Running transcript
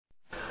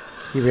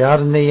Here we are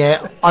in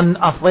the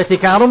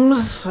unathletic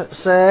arms.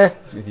 It's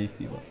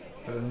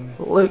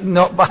look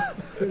not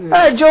bad.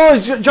 Hey,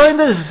 Joe's joined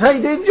us. How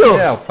you doing, Joe?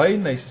 Yeah,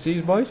 fine. Nice to see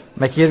you, boys.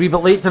 Mickey, a wee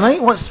bit late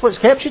tonight. What's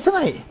kept you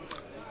tonight?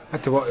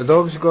 Had to walk the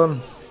dogs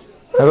gone.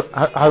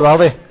 How are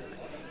they?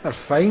 They're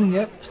fine,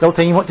 yep. Still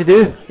telling you what to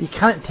do? You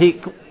can't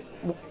take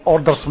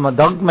orders from a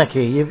dog,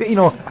 Mickey. You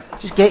know,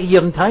 just get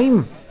here in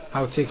time.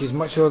 I'll take as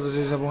much orders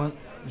as I want,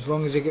 as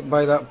long as I get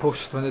by that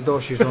post when the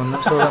dosh is on.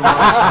 That's all that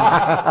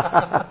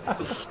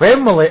matters.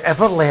 When will it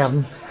ever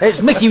learn?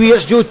 It's Mickey Weir,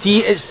 it's Joe T,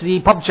 it's the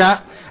pub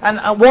chat. And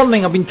a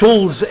warning, I've been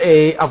told,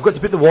 I've got to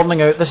put the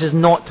warning out, this is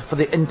not for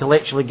the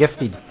intellectually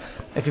gifted.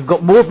 If you've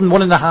got more than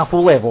 1.5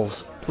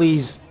 O-levels,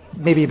 please,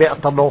 maybe you better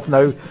turn off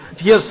now.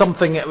 Here's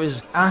something, it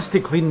was asked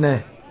to clean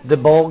the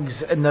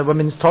bogs in the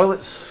women's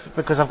toilets,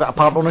 because I've got a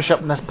part ownership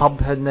in this pub,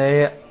 and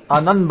an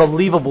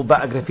unbelievable bit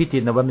of graffiti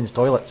in the women's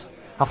toilets.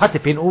 I've had to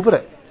paint over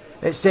it.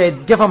 It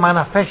said, give a man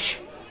a fish,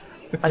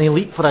 and he'll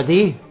eat for a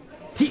day.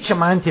 Teach a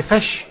man to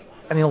fish,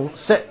 and he'll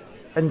sit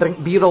and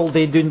drink beer all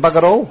day doing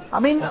bugger all. I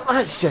mean,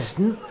 that's just...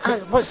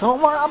 What's all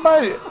that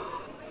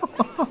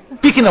about?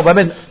 Speaking of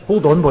women...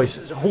 Hold on, boys.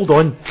 Hold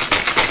on.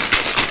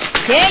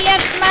 Get your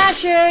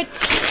smash out!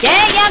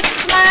 Get your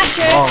smash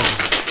out!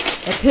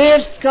 The poor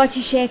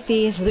Scottish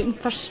FA is looking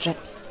for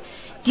strips.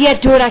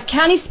 Diadora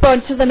can't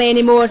sponsor them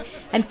anymore,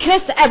 and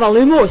Chris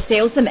Evalumo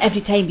sells them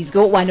every time he's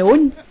got one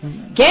on.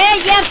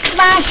 Get your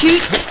smash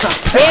out!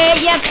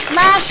 Get your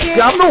smash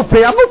out! I'm not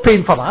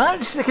paying for that.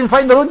 They can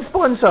find their own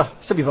sponsor.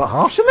 It's a wee bit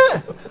harsh, isn't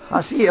it?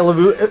 I see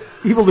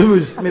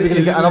Evalumo's maybe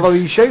going to get another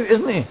wee shout,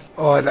 isn't he?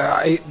 Oh,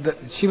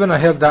 see when I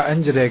heard that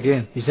injury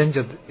again, he's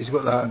injured, he's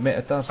got that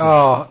metatarsal.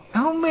 Oh,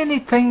 how many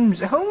players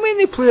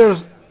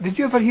did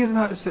you ever hear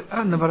that?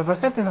 I never ever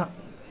heard of that.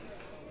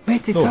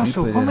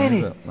 Metatarsal, how many?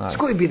 It's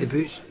got to be the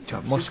boots,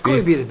 chaps. It's got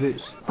to be the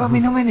boots. But I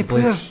mean, how many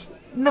players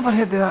never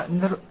heard of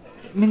that?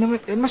 I mean,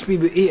 it must be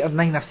about 8 or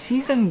 9 a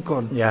season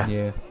gone.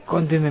 Yeah.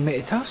 Gone doing with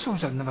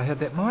metatarsals. I've never heard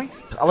that in my life.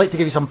 I'd like to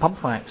give you some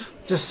pub facts,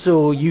 just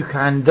so you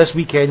can this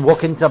weekend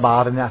walk into a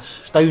bar and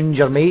astound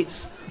your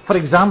mates. For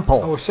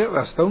example, oh,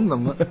 certainly astound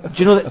them. Do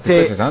you know that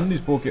this is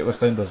Andy's pocket of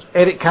astounders.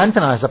 Eric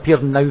Cantona has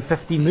appeared in now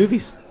 15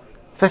 movies.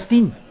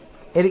 15.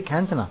 Eric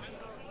Cantona.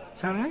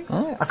 Is that right?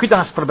 Oh, I could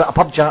ask for a bit of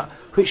pub chat,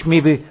 which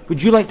maybe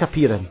would you like to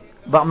appear in?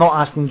 But I'm not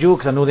asking Joe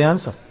because I know the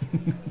answer.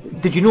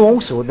 Did you know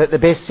also that the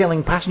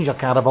best-selling passenger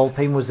car of all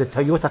time was the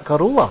Toyota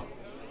Corolla?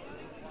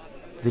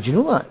 Did you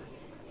know that?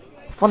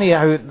 Funny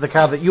how the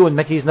car that you and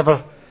Mickey's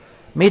never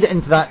made it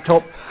into that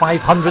top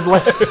 500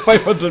 list.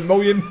 500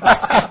 million.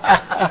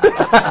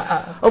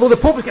 Although the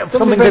Pope's got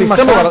something very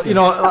similar, you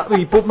know, that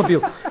wee Pope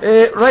mobile.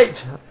 Right.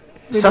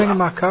 You're bringing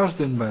my cars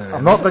down by...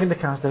 I'm not bringing the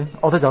cars down,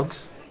 or the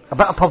dogs. A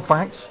bit of pub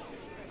facts.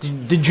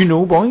 Did you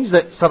know, boys,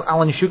 that Sir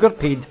Alan Sugar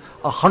paid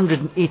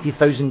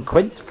 180,000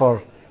 quid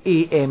for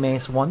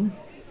AMS1?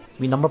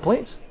 Wee number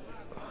plates?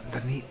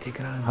 180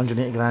 grand.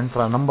 180 grand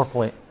for a number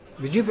plate.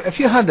 Would you, if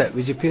you had it,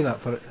 would you pay that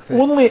for it?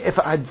 Only if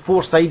it had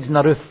 4 sides and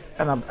a roof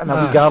and a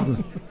wee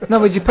garden. No,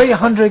 would you pay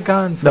 100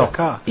 grand for a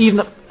car?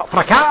 Even for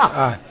a car?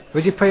 Aye.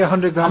 Would you pay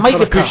 100 grand for a car? I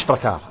might be car? pushed for a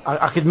car.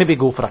 I could maybe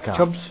go for a car.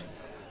 Chubbs?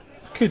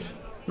 Could.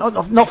 Not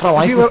for a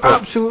license. If you were plate.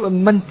 absolutely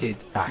minted,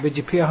 would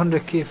you pay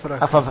 100k for a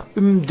car? If I've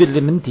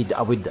diddly minted,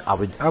 I would. I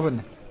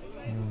wouldn't.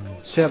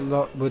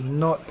 Sherlock would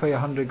not pay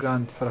 100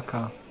 grand for a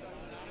car.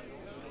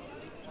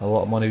 A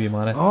lot of money, we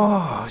man. Oh,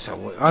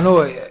 I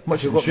know.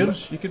 Much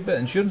insurance? You could bet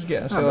insurance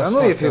get us. I know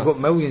if you've got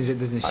millions, it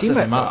doesn't seem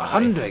it.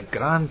 100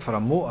 grand for a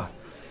motor.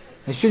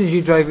 As soon as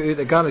you drive it out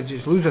the garage,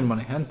 it's losing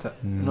money, isn't it?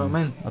 You know what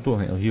I mean? I don't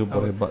think he'll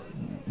worry, but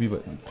we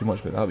bit too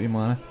much about that, we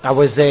man. I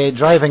was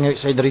driving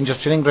outside the Rangers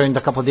training ground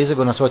a couple of days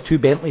ago, and I saw 2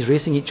 Bentleys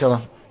racing each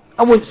other.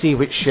 I won't say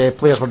which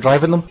players were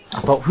driving them.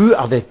 I thought, who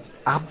are the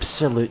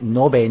absolute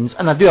knob ends?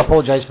 And I do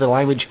apologise for the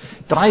language.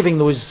 Driving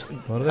those,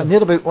 and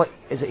they're about, what,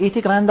 is it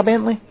 80 grand a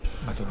Bentley?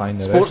 I don't find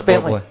Sports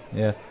Bentley.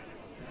 Yeah.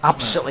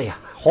 Absolutely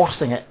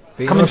horsing it.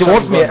 Coming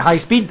towards me at high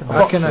speed.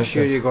 I can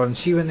assure you, Gordon,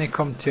 see when they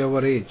come to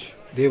our age,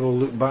 they will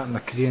look back in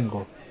their career and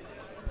go,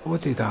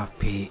 what did I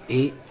pay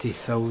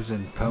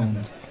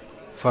 £80,000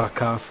 for a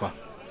car for?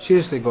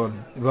 Seriously,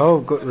 Gordon, we've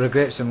all got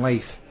regrets in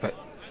life, but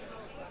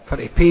for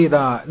to pay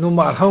that, no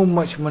matter how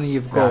much money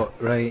you've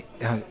got, right,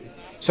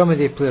 some of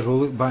the players will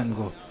look back and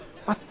go,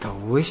 what a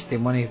waste of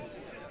money,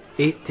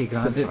 80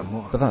 grand for a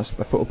motor. But that's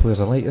what football players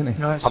are like, isn't it?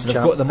 No, they've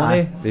got the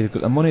money,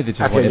 they just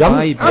want to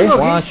buy, I'm not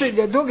against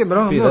it, don't get me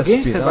wrong, I'm not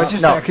against it,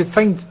 but I could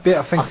find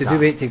better things to do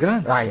with 80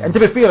 grand. Right, and to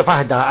be fair, if I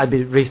had that, I'd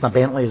be racing a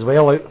Bentley as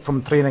well out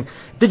from training.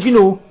 Did you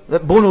know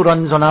that Bono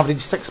runs on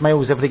average 6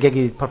 miles every gig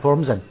he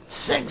performs in?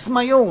 6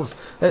 miles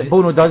that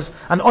Bono does,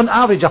 and on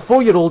average a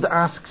 4-year-old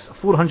asks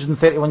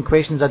 431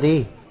 questions a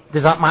day.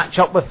 Does that match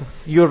up with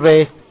your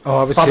oh,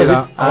 I would say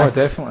that. Oh,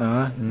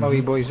 definitely. My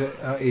wee boy's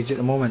at age at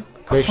the moment.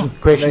 Question.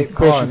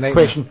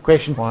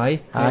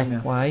 Why?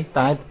 Why?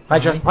 Dad?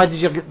 Why did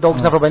your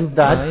dogs never win,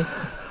 Dad?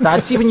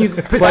 Dad, see when you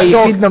put why that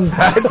dog... feed them,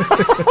 Dad?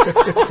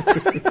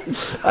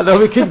 I know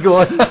we could go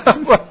on.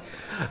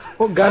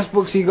 What gas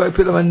box you got to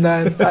put them in,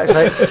 Dan? That's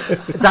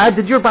right. Dad,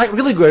 did your bike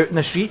really go out in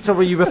the streets, or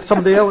were you with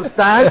somebody else?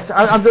 Dad,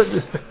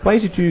 Why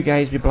is the two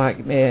guys with black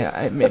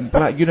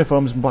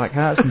uniforms and black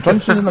hats and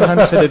truncheons in their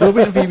hands outside the door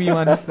waiting for you,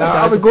 man? No,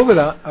 I would go with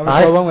that. I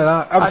would go along with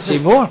that. I would say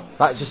more.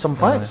 That's just some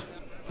facts.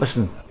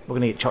 Listen, we're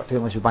going to get chucked out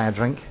unless we buy a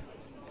drink.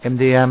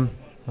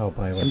 I'll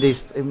buy one.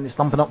 MD's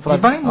thumping up for You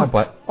it. buying one?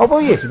 Oh,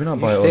 will you? Should we not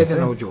buy it all Steady the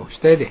now, time? Joe.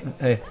 Steady.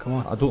 Hey, Come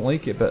on. I don't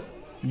like it, but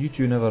you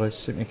two never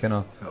sent me kind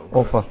of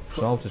offer,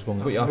 so I'll just go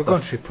and get you We're after.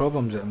 going through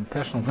problems and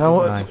personal No,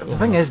 problems. the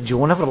thing is, Joe,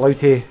 we're never allowed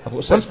to. I've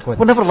got 6 quid.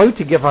 We're never allowed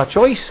to give her a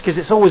choice because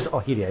it's always. Oh,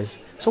 here he is.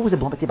 It's always the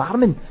Blumpety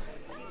barman.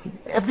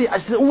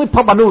 It's the only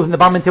pub I know, and the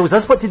barman tells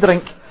us what to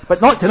drink.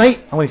 But not tonight.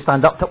 I'm going to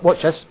stand up to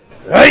watch this.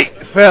 Right,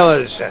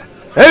 fellas.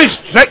 How's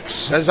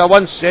tricks, as I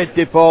once said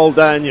to Paul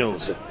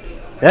Daniels.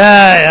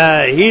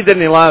 Aye, he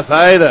didn't laugh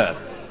either.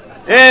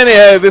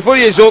 Anyhow, before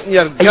you open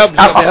your gubs,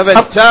 I'll be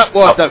having tap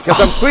water, because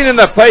I'm cleaning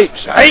the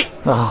pipes, right?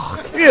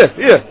 Oh,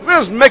 Here,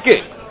 where's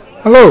Mickey?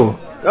 Hello.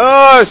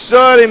 Oh,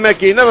 sorry,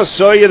 Mickey, never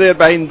saw you there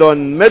behind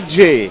Don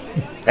Midgey.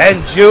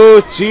 And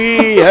Joe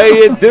T, how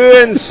you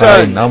doing,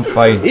 son? Fine, I'm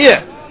fine.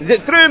 Here, is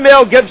it true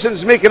Mel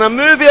Gibson's making a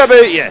movie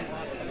about you?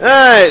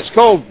 Aye, it's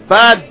called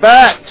Bad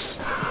Backs.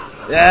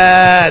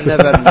 Ah,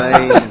 never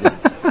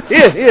mind.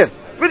 Here,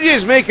 what do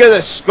you make of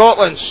the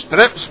Scotland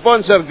strip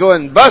sponsor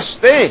going bust,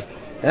 eh?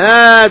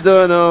 I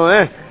don't know,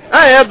 eh?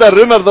 I heard the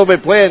rumour they'll be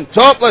playing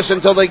topless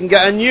until they can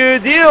get a new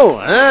deal.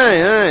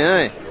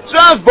 Aye. So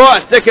I've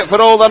bought a ticket for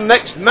all their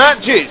next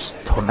matches.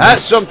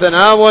 That's something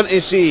I want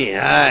to see.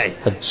 Aye.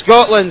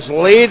 Scotland's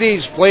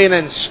ladies playing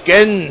in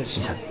skins.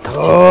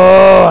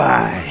 Oh,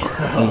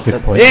 aye.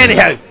 Good point.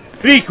 Anyhow,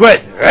 3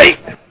 quid,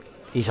 right?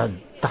 he's a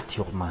dirty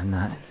old man,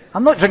 that.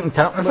 I'm not drinking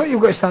tap. I thought you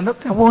were going to stand up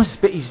to I him. was,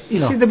 but he's, You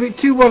said about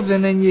 2 words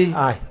and then you...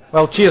 Aye.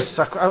 Well, cheers.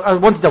 I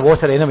wanted the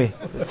water anyway.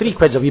 3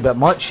 quid's a wee bit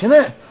much, isn't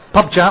it?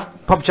 Pub chat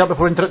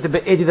before interrupted by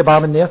Eddie the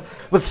barman there.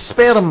 With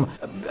sperm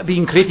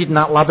being created in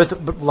that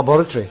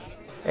laboratory,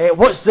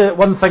 what's the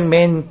one thing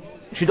men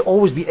should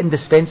always be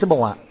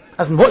indispensable at?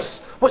 As in,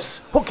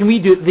 what can we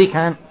do that they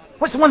can't?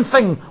 What's the one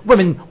thing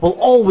women will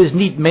always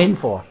need men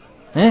for?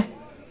 And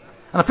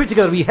I put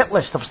together a wee hit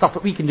list of stuff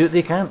that we can do that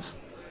they can't.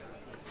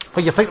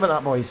 What do you think about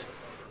that, boys?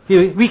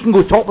 Here, we can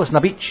go topless on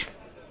the beach.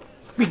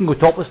 We can go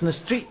topless in the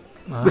street.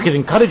 We can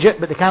encourage it,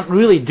 but they can't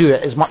really do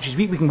it as much as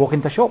we can walk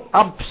into a shop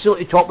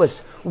absolutely topless.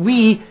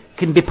 We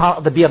can be part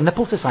of the Bare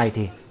Nipple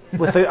Society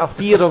without a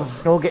fear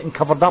of getting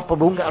covered up or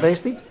won't get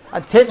arrested.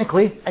 And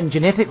technically and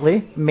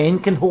genetically, men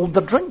can hold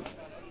their drink.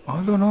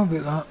 I don't know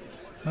about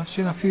that. I've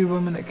seen a few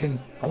women that can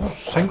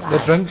sink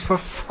the drinks for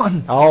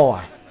fun Oh,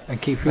 aye.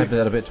 and keep Maybe it.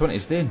 they're about 20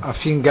 staying. I've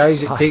seen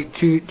guys that Aye. take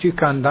two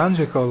candans,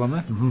 we call them,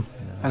 Mhm.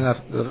 and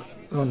they're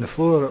on the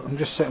floor. I'm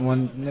just sitting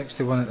one next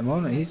to one at the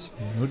moment. He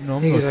No,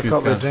 gets a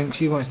couple of drinks.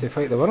 He wants to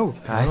fight the world.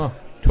 Aye. No,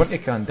 20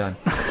 can, Dan.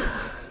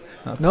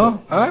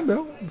 No,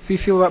 well, if you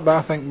feel that bad,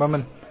 I think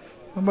women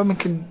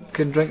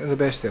can drink to the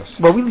best of us.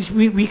 Well,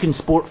 we can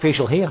sport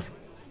facial hair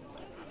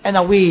in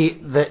a way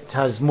that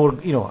has more,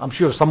 I'm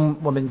sure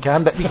some women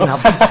can, but we can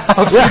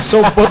have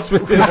So what's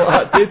with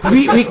that?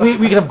 we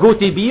can have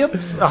goatee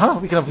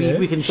beards.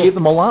 We can shave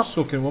them all up.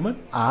 So can women.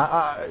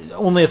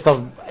 Only if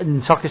they're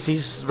in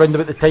circuses round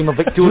about the time of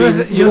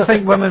Victoria. You don't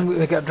think women, when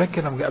they get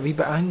drinking, get a wee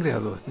bit angrier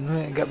though?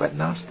 They get a bit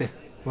nasty,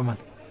 women.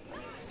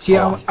 See,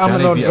 I'm a Johnny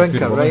beat a non-drinker,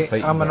 good woman right?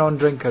 fighting I'm a back.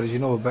 non-drinker, as you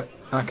know, but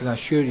I can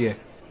assure you,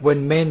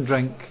 when men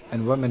drink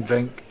and women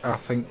drink, I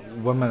think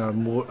women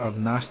are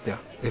nastier.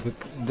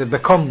 They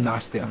become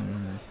nastier.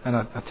 And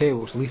I tell you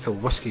what's lethal.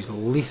 Whiskey's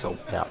lethal.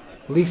 Yeah.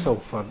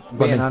 Lethal for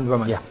men and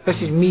women. Yeah.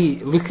 This is me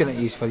looking at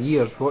you for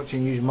years,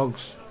 watching you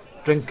mugs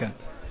drinking.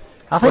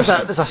 I think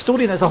there's a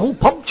story, and there's a whole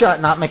pub chat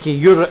in that, Mickey.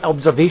 Your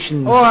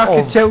observations. Oh, I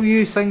could tell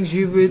you things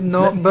you would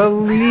not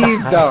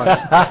believe, darling.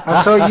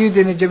 I saw you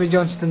doing a Jimmy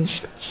Johnston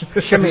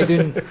shimmy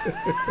doing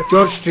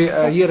George Street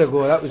a year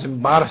ago. That was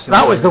embarrassing.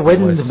 That was the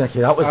wind, was.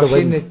 Mickey. That was I've the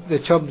wind. seen the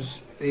Chubbs.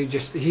 He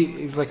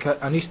was like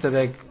an Easter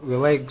egg with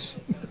legs.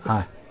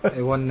 Aye.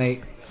 One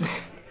night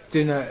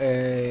doing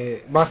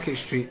a Market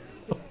Street.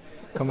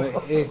 Come out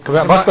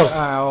Busters.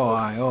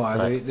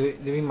 Aye.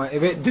 He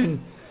went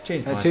down.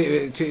 Change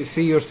It took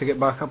 3 years to get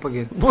back up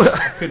again.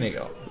 Couldn't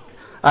get up.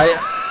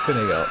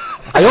 Couldn't get up.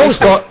 I always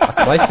thought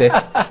I tried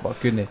to, but I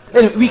couldn't.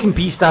 anyway, we can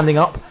pee standing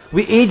up.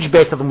 We age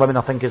better than women,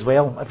 I think, as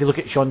well. If you look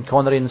at Sean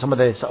Connery and some of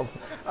the sort of,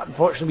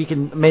 unfortunately,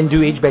 men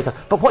do age better.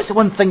 But what's the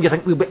one thing you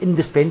think we'll be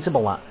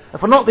indispensable at?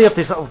 If we're not there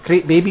to sort of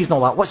create babies and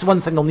all that, what's the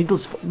one thing they'll need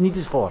us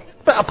for?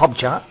 Bit of pub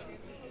chat.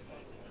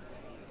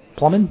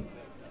 Plumbing.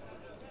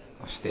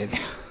 Steady.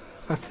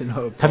 I don't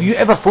know. Have you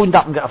ever phoned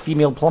up and got a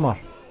female plumber?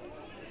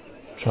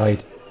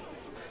 Tried.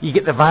 You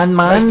get the van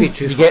man. Let's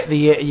be You truthful.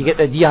 get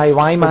the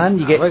DIY man.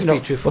 You get. Let's You know,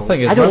 be truthful. The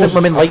thing is, I don't think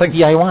women like I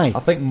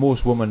DIY. think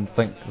most women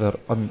think they're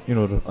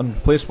they're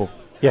unreplaceable.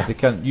 Yeah. They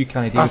can't. You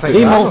can't do I without think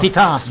They that-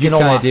 multitask. You You know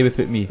can't what? do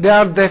without me. They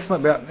are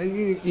definitely better.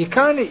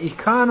 You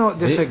cannot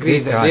disagree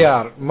they that can. they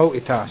are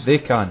multitask. They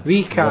can.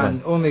 We can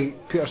Women, only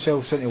put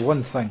ourselves into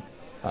one thing.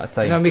 at a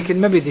time. You know, we can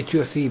maybe do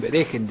 2 or 3, but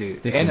they can do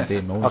They can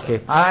anything. do most.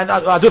 Okay. I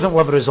don't think we'll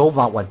ever resolve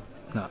that one.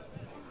 No.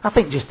 I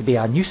think just to be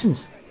a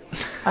nuisance.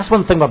 That's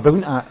one thing we're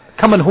brilliant at.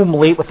 Coming home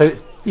late without,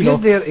 You're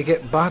there to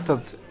get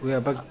battered with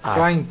a big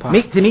frying pan.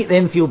 to make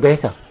them feel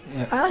better.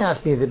 Yeah. I think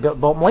that's maybe the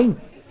bottom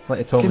line. Like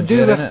the Tom Can and do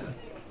Jerry, that. innit?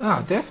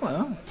 Ah,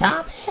 definitely.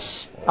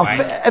 Thomas.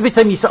 Every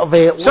time you sort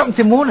of Something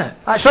to moan at.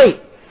 that's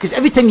right. Because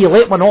every time you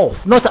let one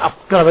off, not that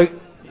I've gone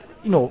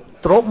about,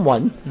 dropping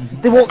one,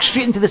 they walk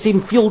straight into the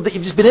same field that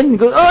you've just been in and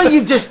go, oh,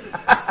 you've just...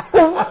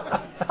 Well,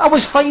 I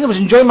was fine, I was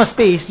enjoying my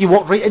space, you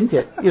walked right into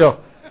it,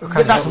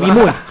 But that's a wee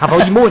moan. How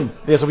about you moan?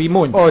 There's a wee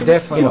moan. Oh,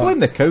 definitely. You blame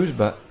the cows,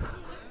 but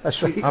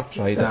That's right. I've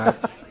tried it.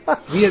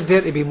 We're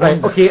there to be Right,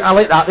 moaned at. okay, I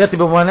like that. There to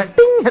be one.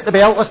 Ding, hit the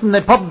bell. Listen,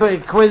 the pub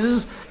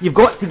quizzes, you've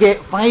got to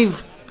get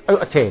 5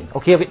 out of 10.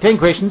 Okay, I've got 10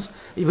 questions.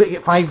 You've got to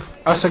get 5.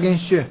 Us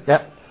against you.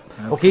 Yep.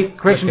 Okay,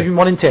 question between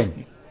 1 and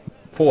 10.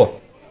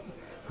 4.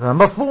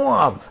 Number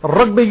 4,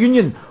 Rugby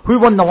Union. Who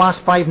won the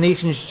last 5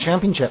 Nations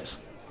Championships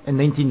in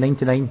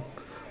 1999?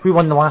 Who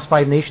won the last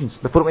 5 nations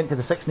before it went to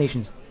the 6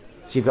 nations?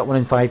 So you've got 1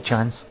 in 5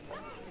 chance.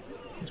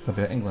 It's going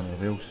to be England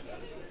or Wales.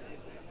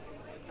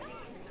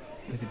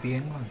 Would it be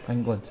England?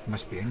 England.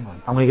 Must be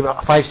England. I'm going to give it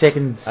a 5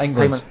 seconds.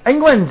 England. timer.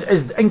 England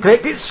is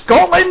incorrect. It's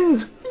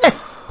Scotland.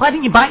 Why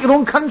didn't you back your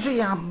own country,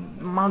 you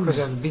mugs? Because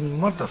I've been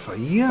murdered for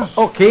years.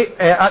 Okay,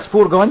 that's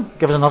 4 gone.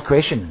 Give us another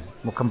question.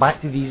 We'll come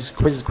back to these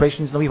quiz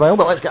questions in a wee while,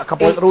 but let's get a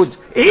couple out the road.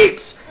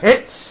 8!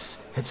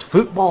 It's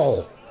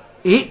football.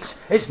 8.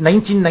 It's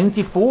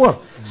 1994.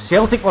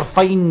 Celtic were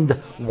fined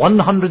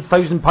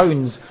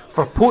 £100,000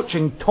 for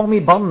poaching Tommy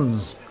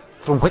Burns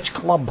from which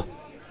club?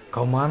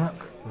 Kilmarnock,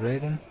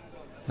 Reading.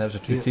 That was the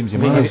 2 teams you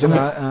I'm going managed.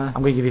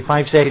 to give you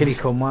 5 seconds. Maybe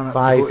Kilmarnock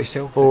to go to 5,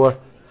 Celtic. 4,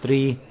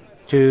 3,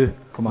 2,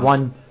 Kilmarnock.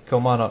 1.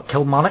 Kilmarnock.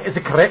 Kilmarnock is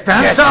the correct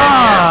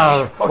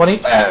answer. 1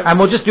 8. And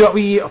we'll just do a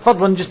wee third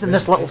one just in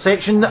this little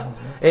section.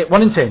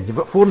 1 and 10. You've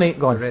got 4 and 8 I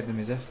gone. read them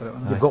as if for it.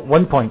 You've got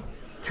 1 point.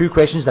 2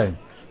 questions down.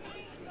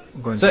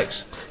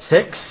 6.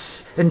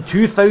 6. In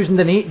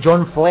 2008,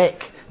 John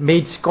Fleck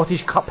made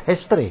Scottish Cup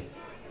history.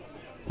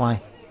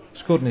 Why?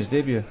 Scored in his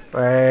debut.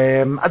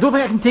 I don't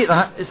think I can take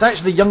that. It's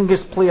actually the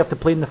youngest player to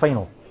play in the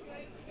final.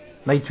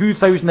 Now,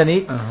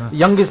 2008, the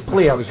youngest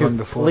player was to one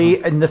before play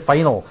in the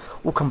final.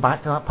 We'll come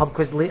back to that pub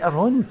quiz later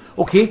on.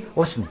 Okay,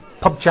 listen,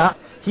 pub chat.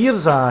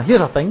 Here's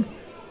a thing.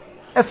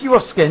 If you were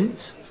skint,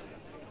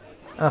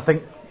 and I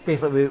think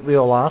basically we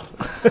all are,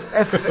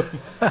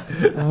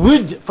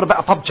 for a bit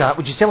of pub chat,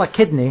 would you sell a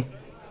kidney,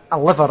 a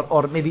liver,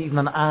 or maybe even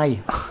an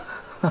eye?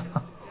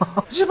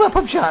 Just a bit of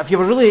pub chat. If you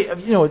were really,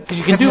 because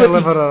you can do a it.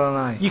 liver or an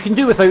eye. You can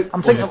do without. I'm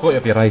Well, thinking. you've got to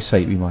have your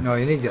eyesight, wee man. No,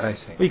 you need your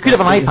eyesight. Well, you could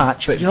have an eye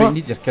patch. But you know? you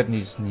need your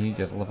kidneys and you need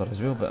your liver as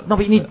well. But No,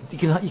 but you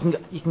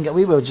can get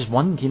away with just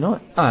one. Do you know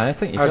it? I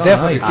think you I'll can.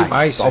 definitely aye. keep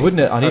my eyesight. I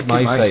wouldn't. I I'll need keep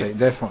my eyesight.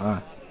 Definitely.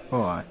 Aye.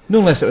 Oh, aye. No,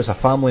 unless it was a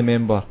family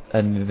member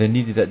and they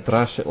needed it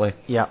drastically,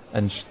 Yeah.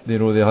 and they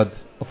had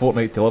a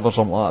fortnight to live or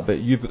something like that.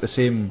 But you've got the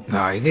same.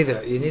 No, you need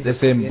it. You need The it.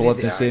 same you blood,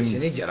 need the eyes. same- You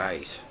need your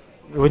eyes.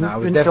 You wouldn't, No, I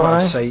would wouldn't sell definitely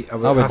an have eye? sight. I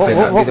would think think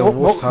that'd be the what-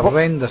 most what-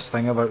 horrendous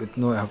thing ever to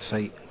not have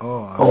sight.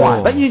 Oh, Oh, aye.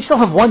 aye. But you still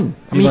have one.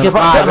 I mean, You you can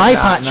might- put an eye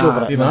nah, patch nah. over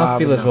You it. man, Nah, I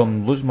feel but as no. though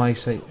I'm losing my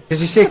eyesight. Does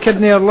he say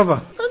kidney or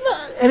liver?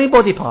 Any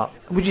body part.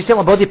 Would you sell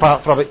a body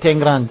part for about 10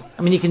 grand?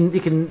 I mean, you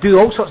can do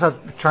all sorts of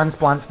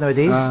transplants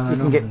nowadays. I You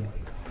know. can get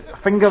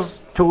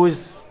fingers,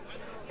 toes.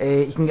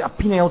 You can get a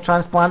penile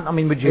transplant. I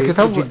mean, would you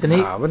donate?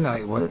 Nah, wouldn't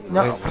I? What?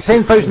 No, like, for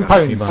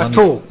 £10,000 Wee man, a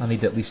toe. I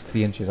need at least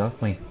 3 inches off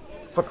mine.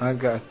 I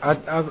would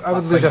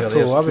That lose a finger toe.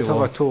 there's I would too have a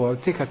long. toe. I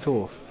would take a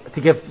toe off.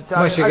 To give.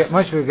 How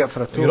much would we get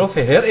for a toe? You're off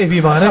your hair,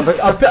 wee man. I'll put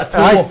a toe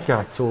Aye, off.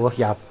 yeah, toe,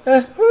 yeah.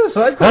 What's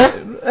that?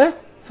 Huh?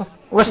 Listen,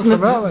 What's the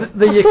matter?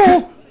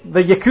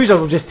 the Yakuza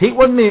will just take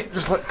one, mate.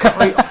 Just like cut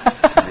right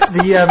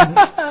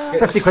the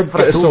 50 quid for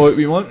Get a us all toe. out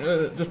we want.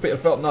 Just put your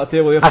foot on that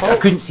table there. I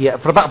couldn't see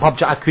it. For a bit of pub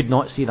chat, I could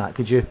not see that,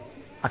 could you?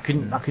 I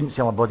couldn't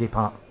sell a body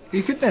part.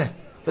 You could do.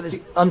 But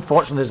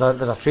unfortunately,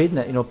 there's a trade in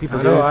it. People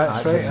I do know, it.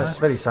 that's right, It's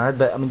very sad,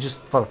 but I mean, just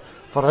for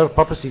our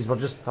purposes, we're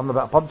just having a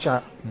bit of pub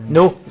chat.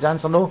 No, is the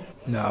answer no?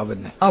 No, I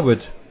wouldn't. I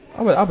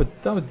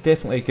would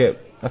definitely get,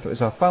 if it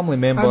was a family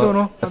member. I don't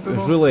know. If it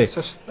was really,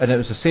 and it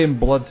was the same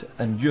blood,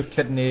 and your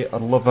kidney or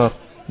liver.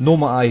 No,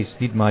 my eyes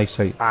need my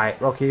eyesight. Aye,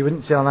 okay, you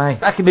wouldn't sell an eye.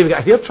 I could maybe get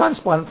a hair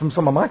transplant from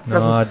some of my cousins.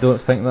 No, I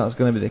don't think that's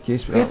going to be the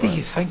case. Where do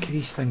you think of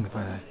these things,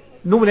 by the way?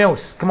 No one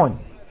else. Come on,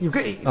 you've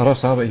got. Or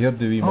us have it here,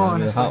 do we, man?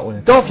 With the honestly. hat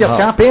on. Doff your Hat.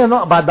 cap, eh?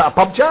 Not a bad bit of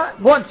pub chat.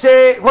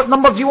 What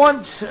number do you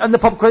want in the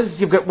pub quiz?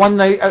 You've got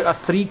 1 out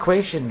of 3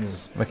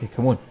 questions. Ricky,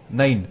 come on.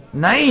 9.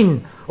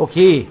 9.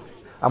 Okay.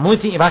 I'm only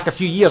taking you back a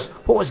few years.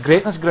 What was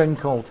Gretna's ground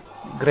called?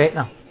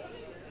 Gretna.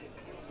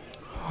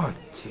 Oh,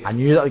 dear. I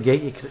knew that would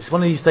get you because it's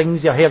one of these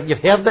things you've heard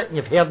it and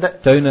you've heard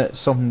it. Down at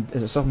something,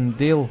 is it something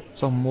Dale?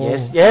 Some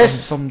wall?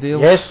 Yes. Some Dale?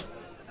 Yes.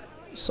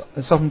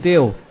 Something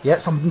Dale? Yeah,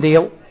 something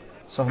Dale.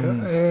 Some...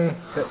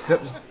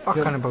 I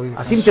can't believe it.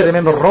 I seem to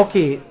remember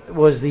Rocky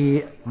was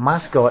the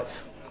mascot.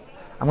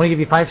 I'm going to give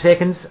you 5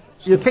 seconds.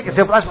 You'll kick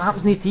yourself. That's what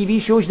happens in these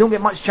TV shows. You don't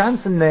get much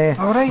chance in the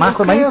Alright,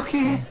 Masterminds.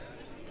 okay.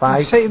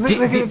 5. Say, look,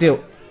 look, Deep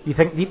Dale. You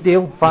think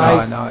Deepdale?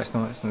 5. No, it's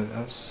not. It's not.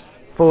 That's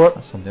 4.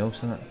 That's something else,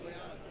 isn't it?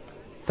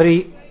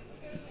 3.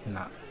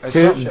 nah. It's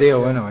Two. something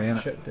Dale anyway,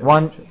 isn't it?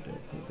 One.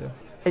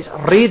 It's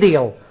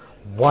Radial.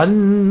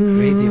 One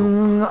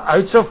Radial.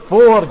 out of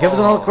 4. Give us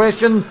another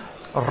question.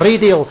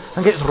 Radial. I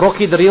think it's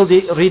Rocky the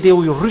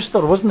Radial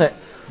Rooster, wasn't it?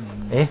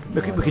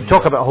 We could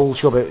talk about a whole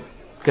show about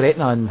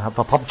Gretna and have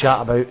a pub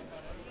chat about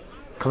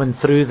coming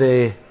through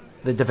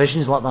the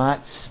divisions like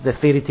that. The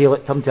fairy tale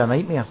that turned to a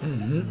nightmare.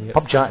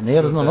 Pub chat in there,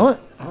 isn't there not?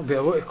 There'll be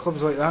a lot of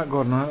clubs like that,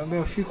 Gordon. There'll be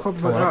a few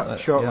clubs like that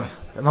shortly.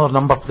 Another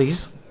number,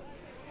 please.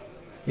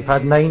 You've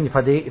had 9, you've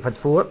had 8, you've had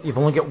 4. You've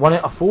only got 1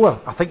 out of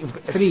 4. I think you've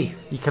got 3.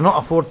 You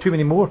cannot afford too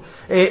many more.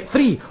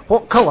 3.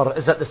 What colour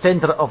is at the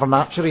centre of an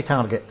archery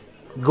target?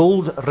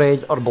 Gold,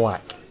 red, or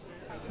black?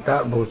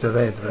 Dartboards are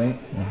red, right?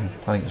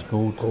 I think it's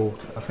gold. Gold.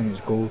 I think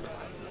it's gold.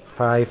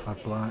 5, Or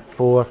black.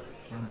 4,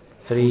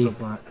 3, Gold or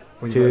black.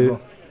 What do 2, you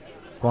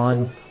want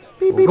 1.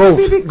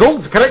 Gold.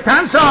 Gold's the correct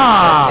answer.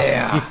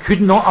 Yeah. You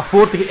could not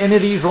afford to get any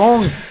of these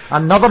wrong.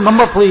 Another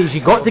number, please.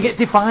 You got to get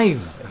to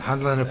 5.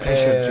 Handling the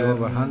pressure, Joe.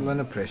 We're handling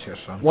the pressure,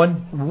 son.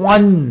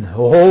 1.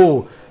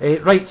 Oh,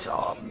 right.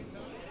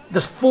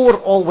 There's 4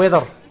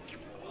 all-weather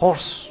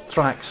horse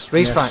tracks,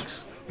 race Yes.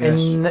 tracks Yes.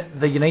 in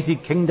the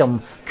United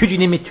Kingdom. Could you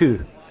name me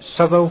 2?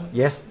 Southall,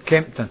 Yes.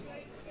 Kempton.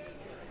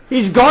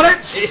 He's got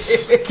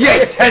it.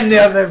 Get in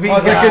there, the big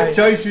That's a guy. good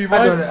choice, you I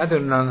man.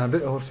 don't know nothing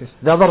about the horses.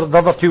 The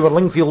other 2 were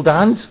Lingfield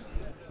and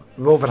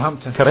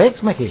Wolverhampton.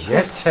 correct, Mickey.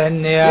 Yes. Get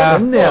in Get there.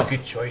 in there.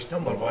 Good choice,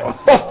 number 1.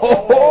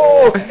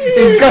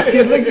 He's got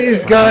you. Look at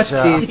his guts.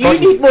 Yeah. You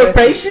need more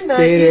patience now.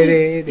 You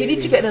Dee-dee-dee-dee.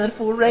 need to get another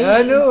 4 right.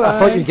 I know. I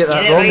thought you'd get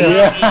that wrong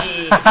there.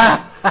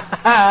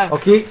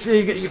 Okay, so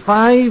you get your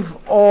 5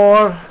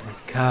 or It's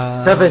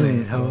coming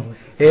 7. home.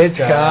 It's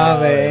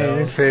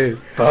coming.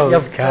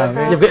 Football's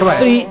coming. You've got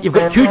 3. You've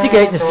got 2 to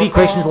get, and there's 3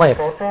 questions left.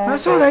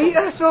 That's all right.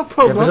 That's no Give us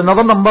problem.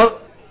 another number.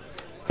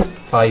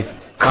 5.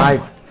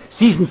 5.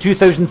 Season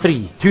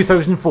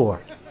 2003-2004.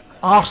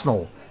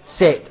 Arsenal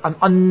set an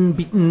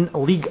unbeaten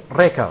league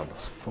record.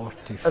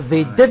 45.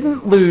 They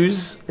didn't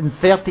lose in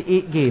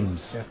 38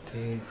 games.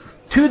 38.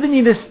 To the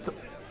nearest,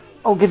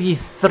 I'll give you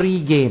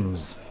 3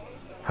 games.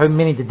 How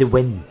many did they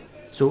win?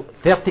 So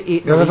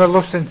 38. You never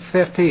lost in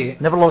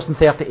 38. Never lost in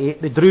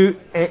 38. They drew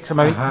X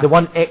amount. Uh-huh. They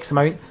won X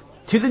amount.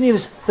 To the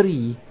nearest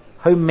 3,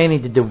 how many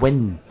did they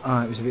win?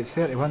 It was about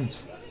 31.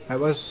 It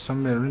was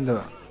somewhere around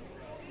there.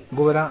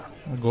 Go with that.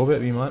 I'll go with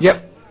it, wee man.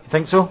 Yep. You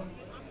think so?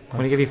 I'm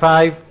going to give you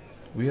 5,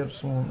 Weird,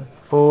 so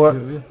 4,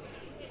 weird.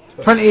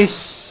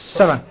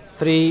 27.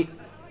 3.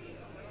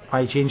 Why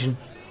are you changing?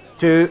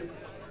 2,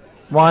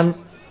 1.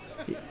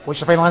 What's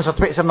your final answer?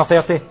 27 or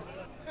 30?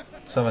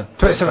 7.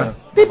 27.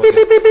 Beep, beep,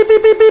 beep, beep, beep,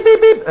 beep, beep,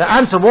 beep, beep. The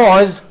answer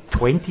was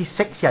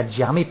 26, you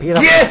jammy pair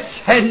of...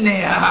 Yes, in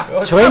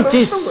there.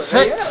 26. He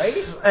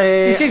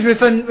says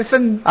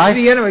within Aye.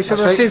 3 anyway, so That's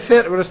we'll right. say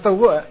 30, we're still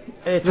what?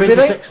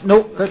 26.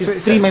 No, That's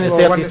because 26. 3 minus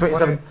Well, 30 is one-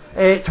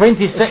 27.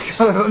 26.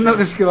 Not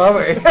the school, are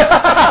we?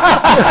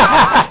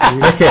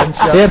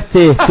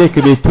 30, take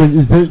away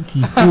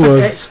 24.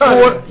 It's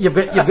 4.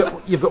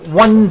 You've got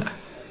 1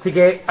 to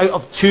get out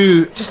of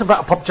 2. Just a bit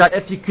of pub chat.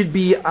 If you could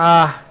be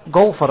a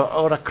golfer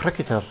or a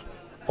cricketer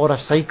or a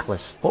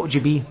cyclist, what would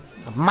you be?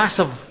 A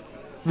massive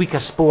week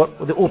of sport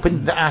with the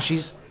Open, the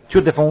Ashes,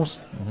 Tour de France.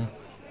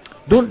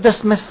 Don't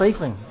dismiss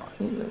cycling.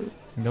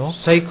 No?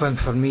 Cycling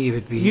for me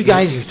would be. You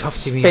guys it'd be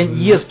tough to be. spent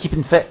years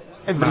keeping fit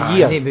every I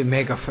year. need to be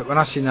mega fit. When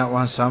I seen that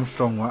Lance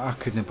Armstrong, I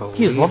couldn't believe.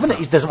 He's loving it. that.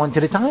 He doesn't want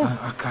to retire.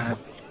 I can't.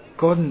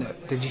 Gordon,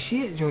 did you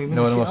see it, Joey?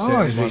 No, no,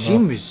 I Oh, his certainly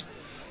regime not. was.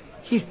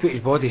 He's put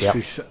his body Yep.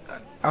 through.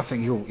 I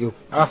think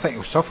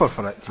he'll suffer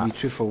for it. To be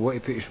truthful, what he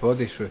put his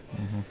body through.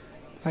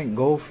 I think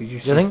golf. You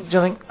just. Do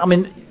you think? I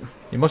mean,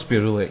 You must be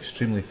really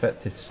extremely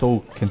fit to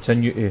still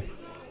continue to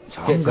It's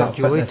get hunger, that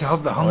Joey. fitness. To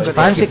have the hunger. Right. to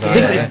fancy. keep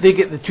it. They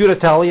get the Tour of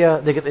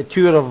Italia. They get the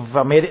Tour of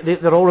America.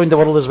 They're all around the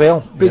world as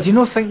well. But do you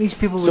not think these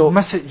people So- would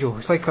miss it, Joe?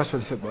 It's like us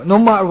with football. No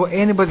matter what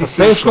anybody says.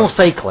 Professional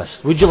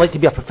cyclist. Would you like to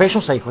be a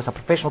professional cyclist, a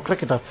professional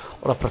cricketer,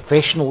 or a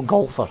professional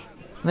golfer?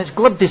 And it's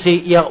glib to say,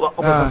 yeah, I'm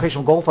a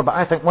professional golfer, but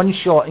I think one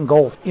shot in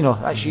golf,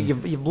 actually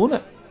you've blown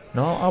it.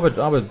 No, I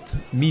would.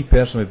 Me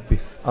personally,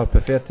 I would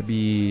prefer to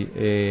be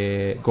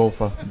a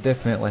golfer,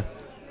 definitely.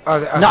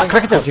 Not a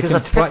cricketer. you 'cause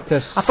can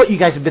practice. I thought you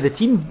guys would be the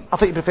team. I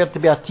thought you preferred to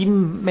be a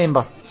team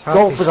member. hard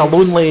Golf to is a say.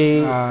 lonely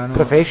No,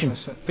 profession.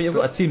 that's it. But you've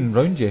got a team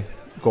round you,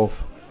 golf.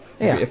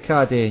 You've Yeah. got your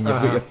caddy, and you've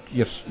Uh-huh. got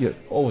your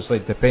obviously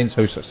it depends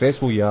how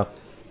successful you are.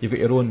 You've got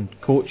your own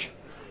coach,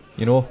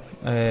 you know.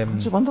 I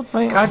just wondered,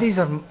 right? Caddies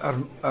are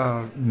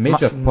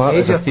Major Ma- part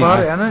major of the team.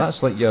 part, innit?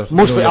 That's like your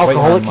Mostly your alcoholic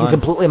right-hand and man.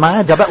 completely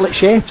mad, a bit like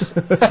chefs.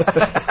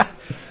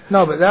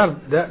 No, but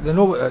they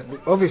know.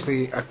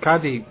 Obviously, a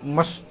caddy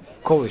must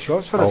call the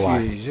shots for Oh, a aye.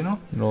 few years, you know.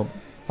 No,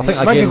 I think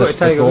Imagine again go this to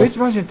Tiger golf- Woods.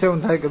 Imagine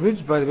telling Tiger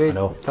Woods, by the way, I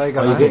know. Tiger,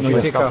 Oh, you're I getting think you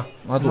mixed take up.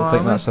 a. I don't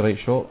think that's the right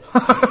shot.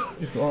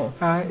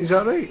 Is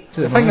that right?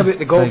 To The the thing man. about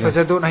the golf Tiger. is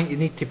I don't think you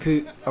need to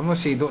put. I'm not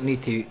saying you don't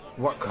need to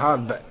work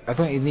hard, but I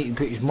don't think you need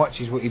to put as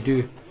much as what you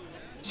do.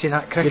 See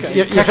that cricket?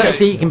 You're trying to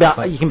say you can be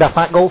a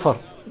fat golfer.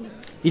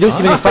 You don't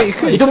see many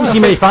fat, you don't see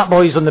many fat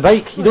boys on the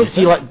bike. You don't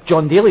see like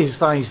John Daly's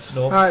size.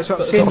 No. That's what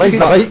I'm But saying. there's,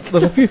 You a could- few-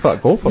 there's a few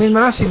fat golfers. I mean,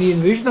 when I seen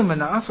Ian Woosnam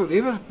and that, I thought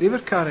they were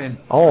carrying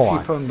Oh, a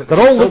few pound, but they're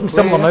all still looking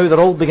similar play, now. They're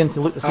all beginning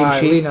to look the same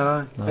Aye, shape.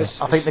 leaner, aye.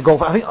 I think the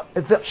golf. I think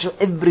virtually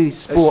every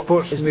sport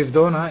Sports is moved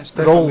on, aye. It's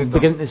they're all definitely moved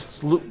on. beginning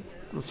to look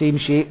the same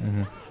shape.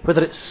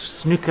 Whether it's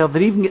snooker,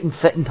 they're even getting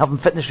fit and having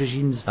fitness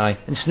regimes. Aye.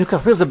 In snooker,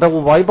 where's the Bill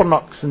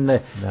Wybernucks and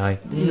the Aye.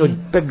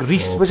 big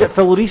Reese? Oh, Was it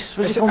Phil Reese?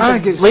 Was It's- it I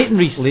think it's- Leighton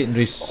Reese? Leighton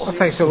Reese. I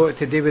think it's a lot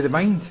to do with the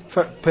mind.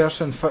 Fit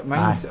person, fit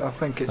mind. I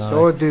think it's Aye.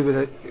 all to do with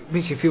it. It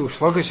makes you feel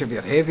sluggish if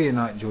you're heavy and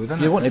that, Joe, doesn't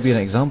it? You want to be an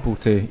example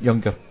to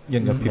younger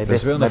people Maybe,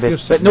 as well. and if maybe. you're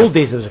But sitting in the old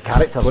days there was a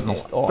character. there, Wasn't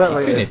oh, Bit you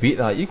like couldn't it. beat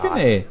that. You couldn't.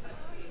 You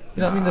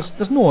know what I mean?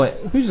 There's no.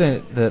 Who's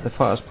the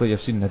fattest player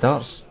you've seen in the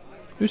darts?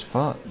 Who's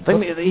fat? I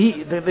think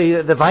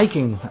the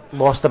Viking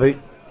lost about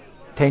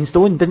 10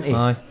 stone, didn't he?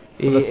 Aye.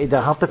 He had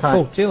a heart attack.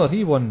 Paul Taylor,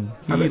 he won.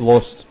 He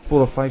lost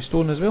 4 or 5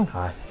 stone as well.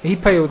 Aye. He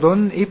piled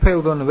on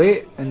the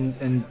weight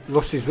and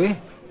lost his way.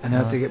 And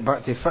had to get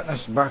back to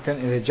fitness, back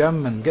into the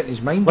gym and get his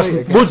mind right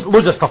Listen, again.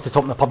 loads of stuff to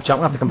talk in the pub chat.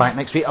 We'll have to come back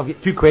next week. I've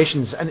got 2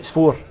 questions and it's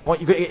 4.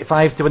 What, you've got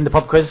 85 to win the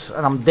pub quiz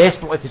and I'm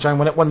desperately to try and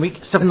win it 1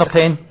 week. 7 or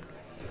 10.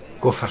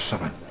 Go for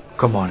 7.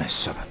 Come on, it's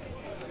 7.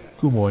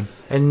 Come on.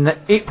 In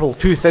April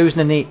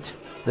 2008,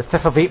 the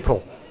 5th of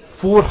April,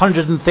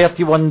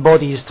 431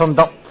 bodies turned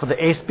up for the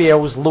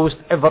SBL's lowest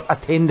ever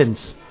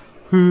attendance.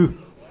 Who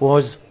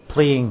was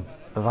playing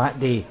that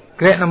day?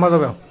 Gretna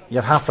Motherwell.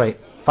 You're half right.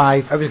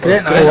 5. It was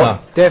Gretna.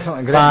 Gretna.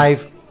 Definitely Gretna.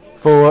 5,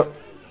 4,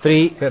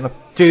 3, Gretna.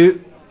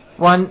 2,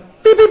 1.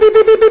 Beep, beep, beep,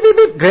 beep, beep, beep,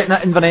 beep. Gretna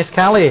Inverness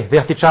Calais. They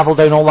have to travel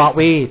down all that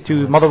way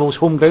to Motherwell's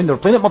home ground. They were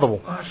playing at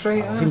Motherwell. That's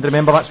right. I seem to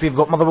remember that's where we've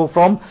got Motherwell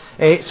from.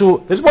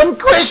 So there's one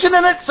question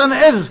in it, and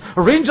it is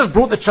Rangers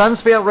broke the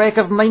transfer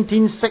record in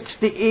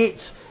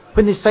 1968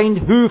 when they signed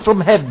who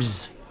from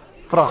Hibs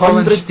for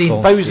Colin Stein.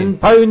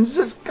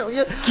 £100,000.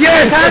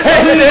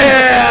 Get in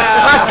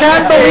there! I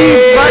can't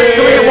believe that's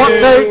the way it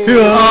worked out.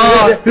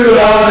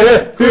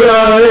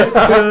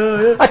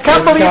 I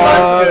can't believe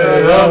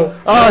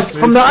that. Oh, it's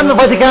from the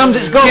Unrealistic Arms,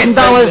 it's Gordon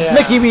Dallas,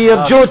 Nicky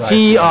Weir, Joe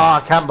T. Oh,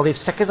 I can't believe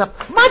sick as a...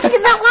 Imagine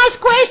getting that last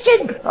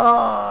question!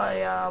 Oh,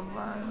 yeah,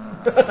 man.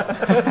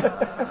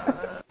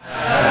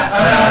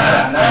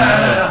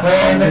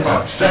 When the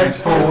clock strikes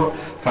 4,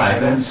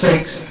 5 and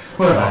 6,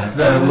 we're off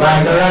the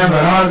line around, we're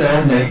on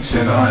the next.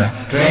 We're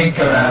gonna drink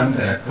around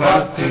the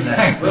clock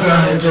tonight. We're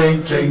gonna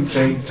drink to the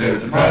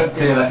clock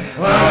tonight.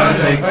 We're gonna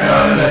drink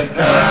around the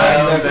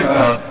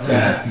clock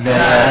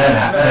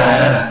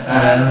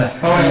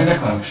tonight. When the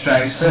clock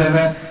strikes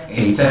 7,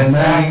 8 and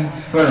 9,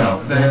 we're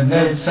off the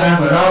nibs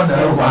and we're on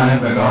the wine.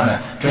 We're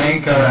gonna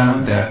drink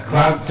around the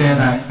clock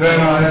tonight. We're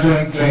gonna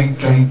drink to the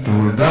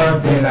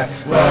daylight.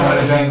 We're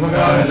gonna drink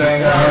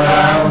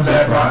around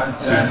the clock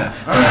tonight.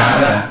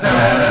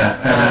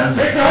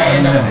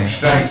 When the clock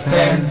strikes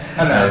 10,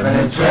 11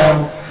 and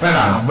 12,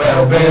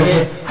 well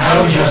baby,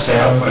 how's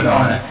yourself? We're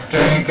gonna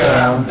drink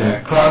around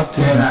the clock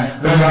tonight.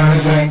 We're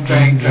gonna drink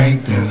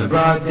to the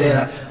broad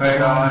daylight. We're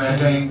gonna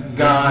drink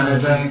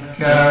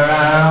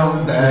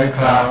around the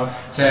clock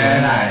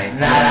tonight.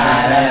 Na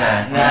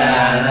na na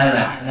na na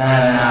na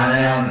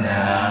na na.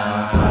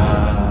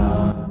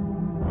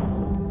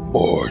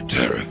 More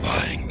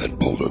terrifying than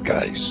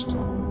Poltergeist.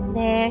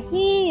 They're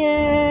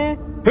here.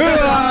 Who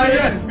are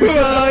ya? Who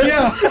are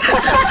ya?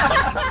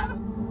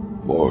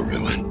 More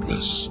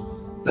relentless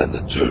than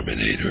the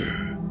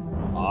Terminator.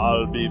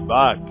 I'll be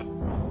back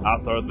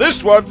after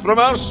this word from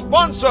our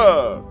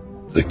sponsor.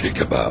 The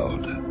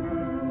Kickabout.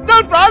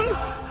 Don't run!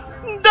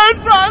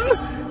 Don't run!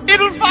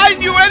 It'll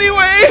find you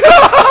anyway!